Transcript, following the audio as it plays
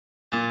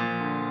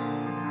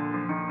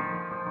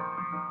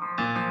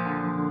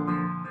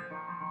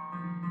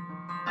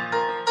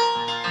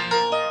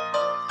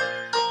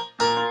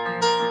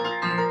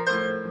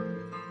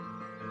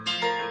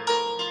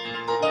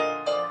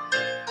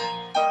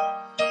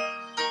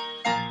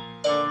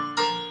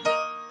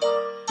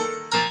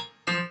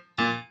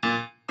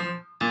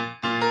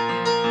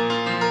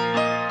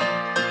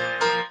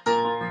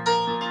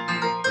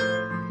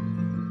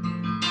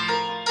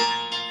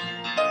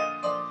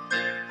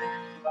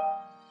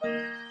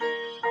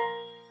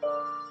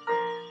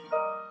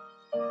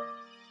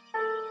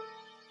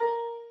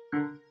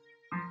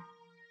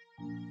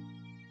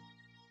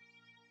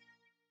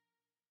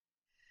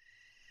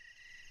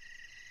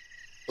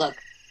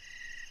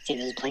See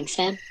those blinks,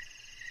 Sam?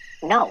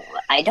 No,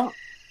 I don't.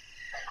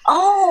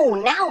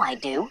 Oh, now I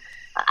do.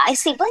 I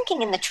see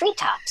blinking in the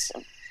treetops.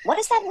 What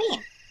does that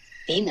mean?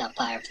 Female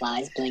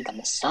fireflies blink on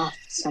the soft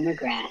summer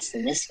grass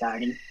in this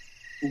garden.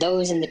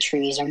 Those in the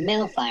trees are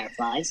male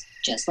fireflies,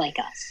 just like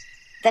us.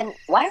 Then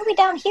why are we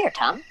down here,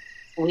 Tom?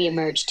 We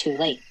emerged too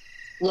late.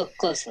 Look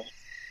closely.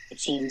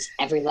 It seems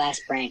every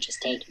last branch is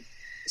taken.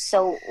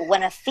 So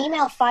when a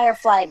female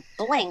firefly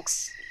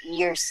blinks,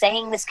 you're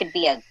saying this could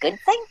be a good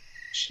thing?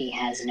 She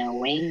has no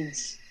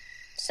wings.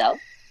 So?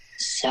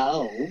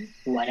 So,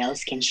 what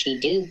else can she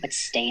do but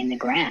stay in the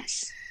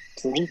grass,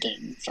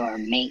 blinking for a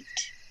mate?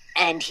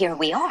 And here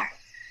we are.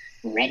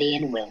 Ready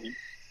and willing.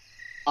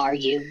 Are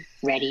you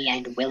ready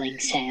and willing,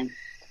 Sam?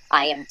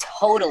 I am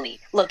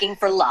totally looking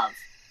for love.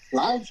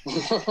 Love?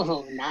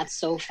 Oh, not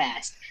so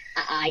fast.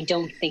 I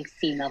don't think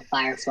female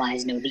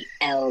fireflies know the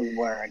L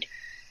word.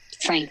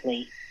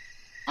 Frankly,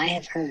 I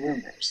have heard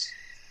rumors.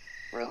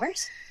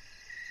 Rumors?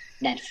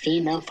 That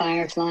female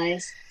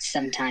fireflies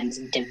sometimes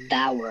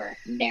devour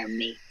their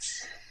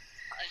mates.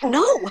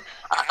 No!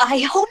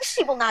 I hope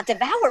she will not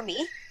devour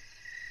me.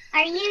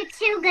 Are you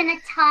two gonna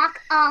talk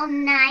all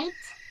night?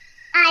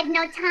 I've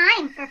no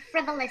time for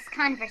frivolous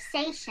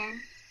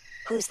conversation.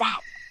 Who's that?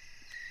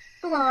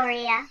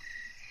 Gloria.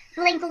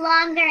 Blink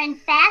longer and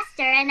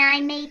faster, and I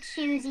may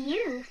choose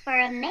you for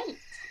a mate.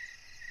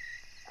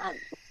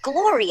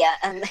 Gloria,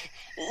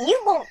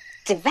 you won't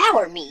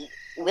devour me,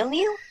 will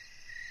you?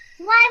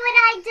 Why would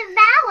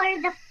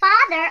I devour the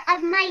father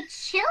of my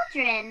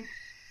children?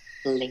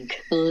 Blink,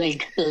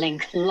 blink,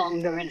 blink,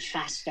 longer and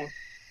faster.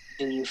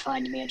 Do you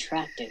find me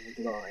attractive,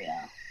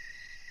 Gloria?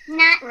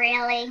 Not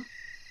really.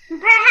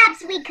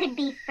 Perhaps we could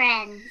be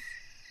friends.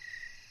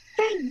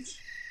 Friends?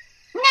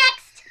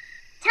 Next!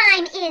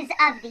 Time is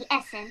of the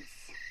essence.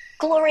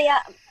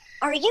 Gloria,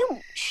 are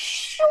you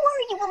sure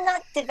you will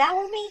not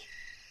devour me?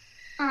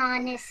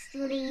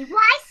 Honestly,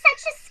 why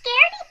such a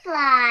scaredy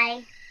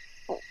fly?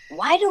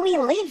 Why do we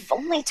live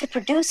only to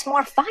produce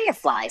more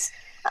fireflies?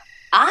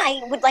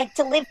 I would like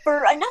to live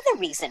for another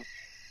reason.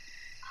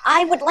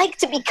 I would like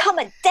to become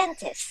a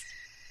dentist.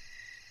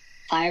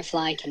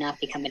 Firefly cannot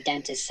become a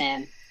dentist,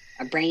 Sam.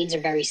 Our brains are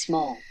very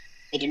small.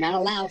 They do not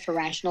allow for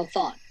rational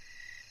thought.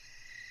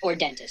 Or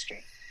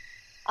dentistry.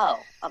 Oh,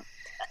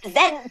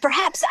 then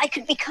perhaps I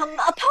could become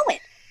a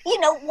poet. You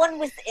know, one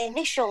with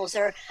initials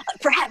or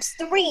perhaps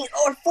 3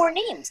 or 4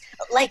 names,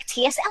 like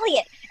T.S.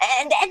 Eliot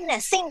and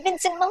Edna St.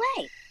 Vincent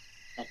Millay.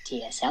 But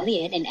T.S.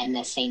 Eliot and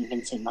Edna St.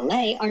 Vincent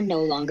Millay are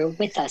no longer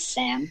with us,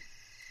 Sam.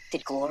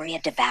 Did Gloria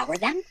devour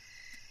them?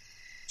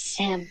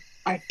 Sam,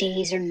 our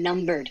days are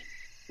numbered.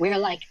 We're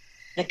like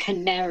the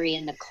canary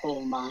in the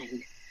coal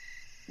mine.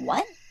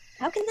 What?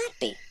 How can that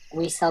be?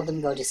 We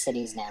seldom go to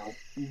cities now.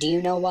 Do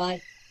you know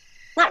why?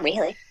 Not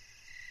really.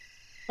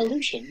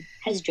 Pollution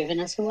has driven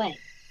us away.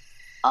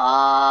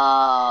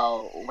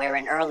 Oh, we're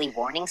an early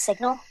warning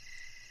signal?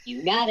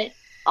 You got it.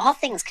 All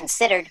things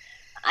considered,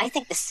 I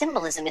think the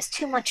symbolism is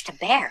too much to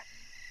bear.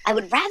 I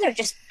would rather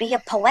just be a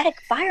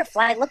poetic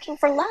firefly looking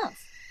for love.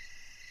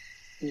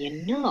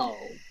 You know,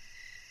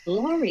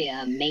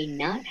 Gloria may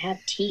not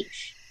have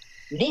teeth.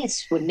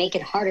 This would make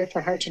it harder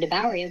for her to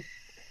devour you.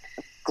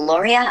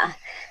 Gloria,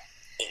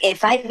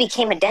 if I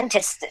became a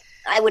dentist,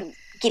 I would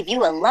give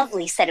you a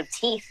lovely set of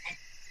teeth.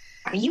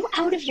 Are you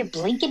out of your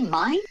blinking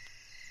mind?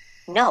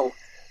 No,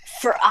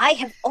 for I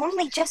have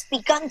only just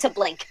begun to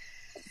blink.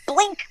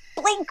 Blink,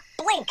 blink,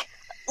 blink.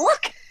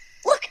 Look,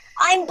 look,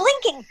 I'm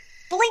blinking,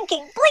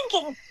 blinking,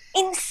 blinking,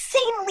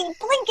 insanely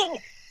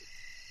blinking.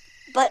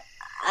 But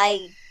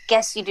I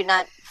guess you do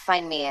not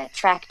find me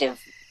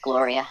attractive,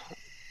 Gloria.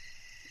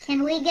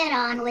 Can we get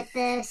on with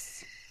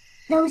this?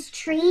 Those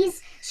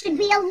trees should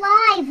be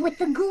alive with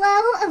the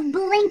glow of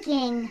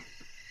blinking.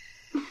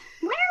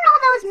 Where are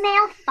all those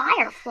male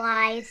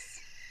fireflies?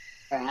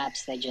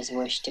 Perhaps they just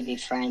wish to be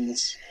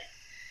friends.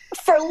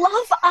 For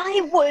love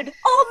I would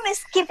all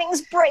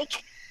misgivings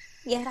break,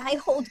 yet I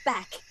hold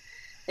back,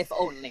 if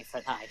only for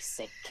thy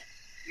sake.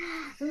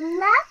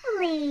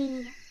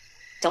 Lovely.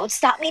 Don't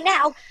stop me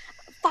now,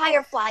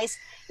 fireflies,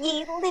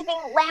 ye living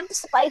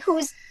lamps by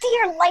whose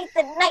dear light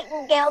the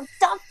nightingale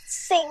doth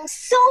sing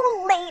so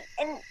late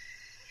and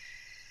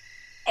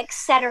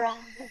etc.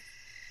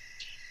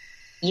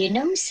 You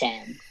know,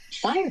 Sam,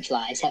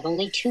 fireflies have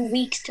only 2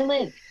 weeks to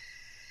live.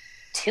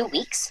 2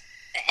 weeks?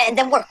 And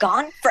then we're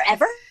gone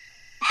forever?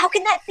 How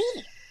can that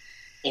be?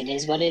 It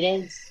is what it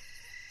is.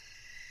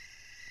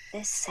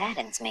 This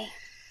saddens me.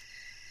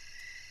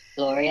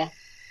 Gloria,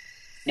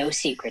 no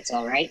secrets,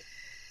 all right?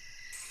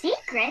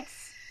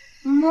 Secrets?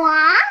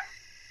 Moi?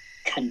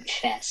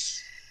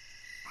 Confess.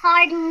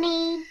 Pardon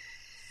me?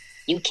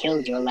 You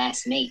killed your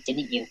last mate,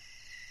 didn't you?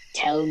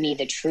 Tell me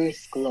the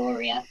truth,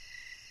 Gloria.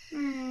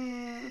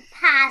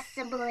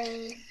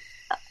 Possibly.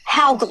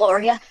 How,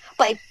 Gloria?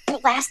 By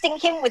blasting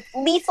him with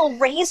lethal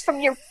rays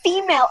from your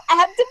female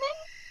abdomen?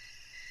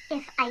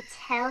 If I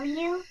tell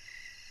you,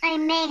 I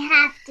may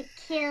have to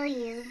kill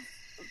you.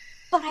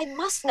 But I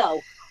must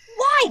know.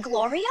 Why,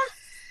 Gloria?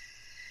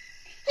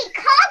 He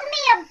called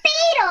me a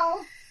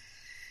beetle!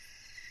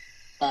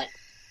 But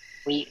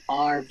We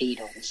are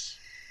beetles.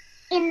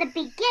 In the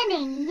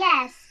beginning,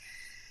 yes.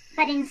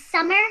 But in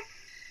summer,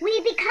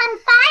 we become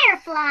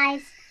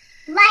fireflies,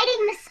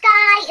 lighting the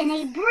sky in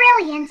a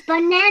brilliant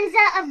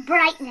bonanza of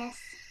brightness.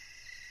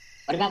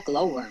 What about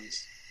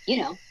glowworms? You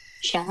know,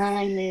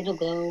 shine little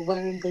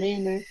glowworm,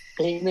 glimmer,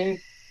 glimmer.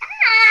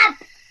 Stop!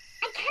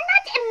 I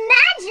cannot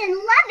imagine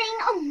loving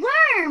a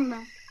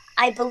worm.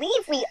 I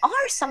believe we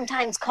are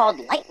sometimes called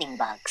lightning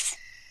bugs.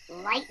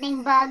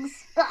 Lightning bugs?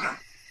 Ugh,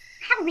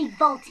 how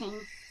revolting.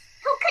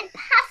 Who could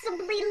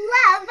possibly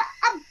love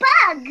a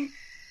bug?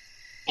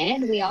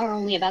 And we are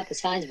only about the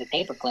size of a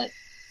paperclip.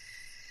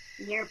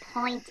 Your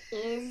point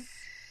is?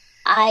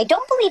 I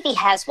don't believe he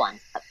has one.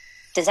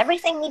 Does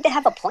everything need to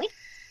have a point?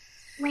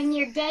 When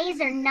your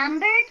days are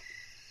numbered?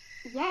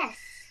 Yes.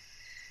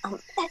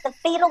 That the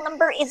fatal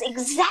number is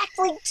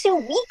exactly 2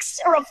 weeks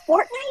or a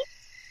fortnight?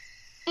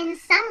 In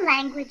some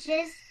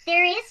languages,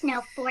 there is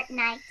no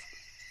fortnight.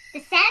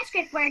 The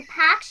Sanskrit word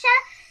paksha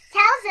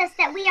tells us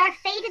that we are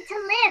fated to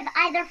live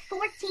either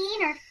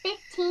 14 or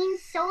 15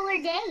 solar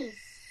days.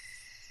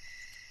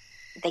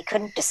 They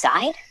couldn't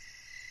decide?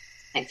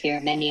 I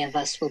fear many of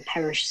us will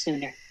perish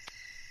sooner.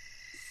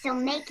 So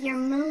make your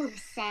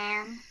move,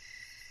 Sam.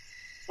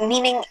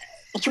 Meaning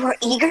you are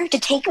eager to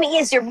take me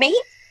as your mate?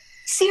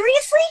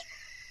 Seriously?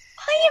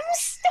 I am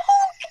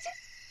stoked!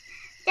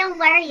 Don't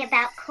worry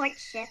about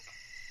courtship.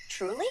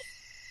 Truly?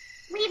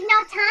 We've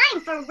no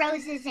time for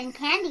roses and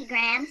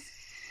candygrams.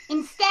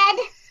 Instead,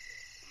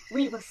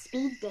 we will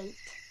speed date.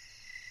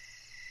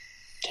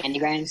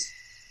 Candygrams?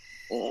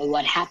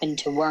 What happened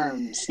to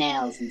worms,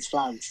 snails, and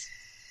slugs?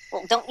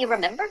 Well, don't you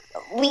remember?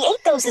 We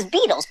ate those as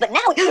beetles, but now...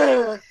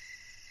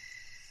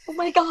 Oh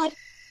my god.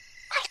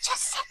 I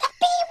just said the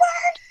B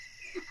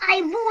word!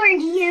 I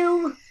warned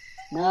you!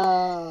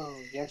 No,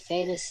 your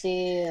fate is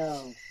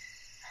sealed.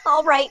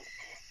 All right.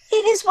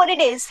 It is what it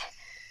is.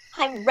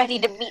 I'm ready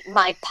to meet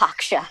my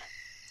Paksha.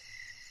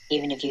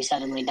 Even if you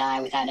suddenly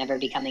die without ever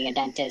becoming a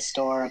dentist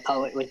or a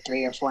poet with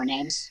 3 or 4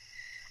 names?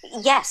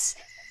 Yes,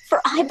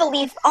 for I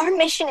believe our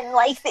mission in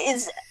life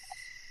is...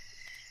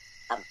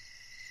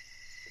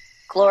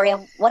 Gloria,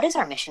 what is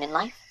our mission in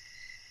life?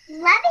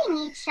 Loving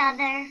each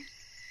other.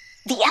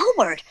 The L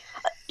word.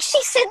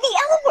 She said the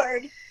L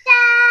word.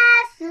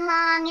 Just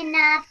long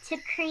enough to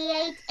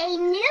create a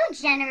new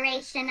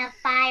generation of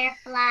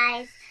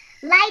fireflies,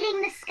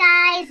 lighting the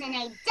skies in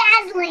a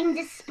dazzling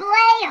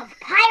display of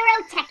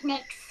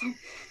pyrotechnics.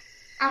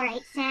 All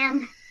right,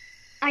 Sam,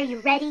 are you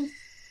ready?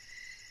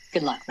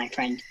 Good luck, my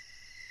friend.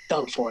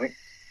 Go for it.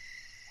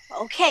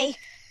 Okay,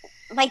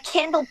 my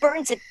candle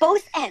burns at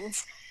both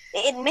ends.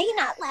 It may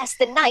not last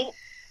the night,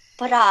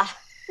 but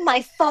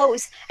my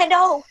foes, and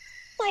oh,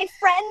 my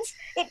friends,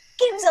 it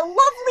gives a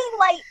lovely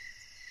light.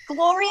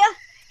 Gloria,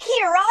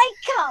 here I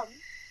come.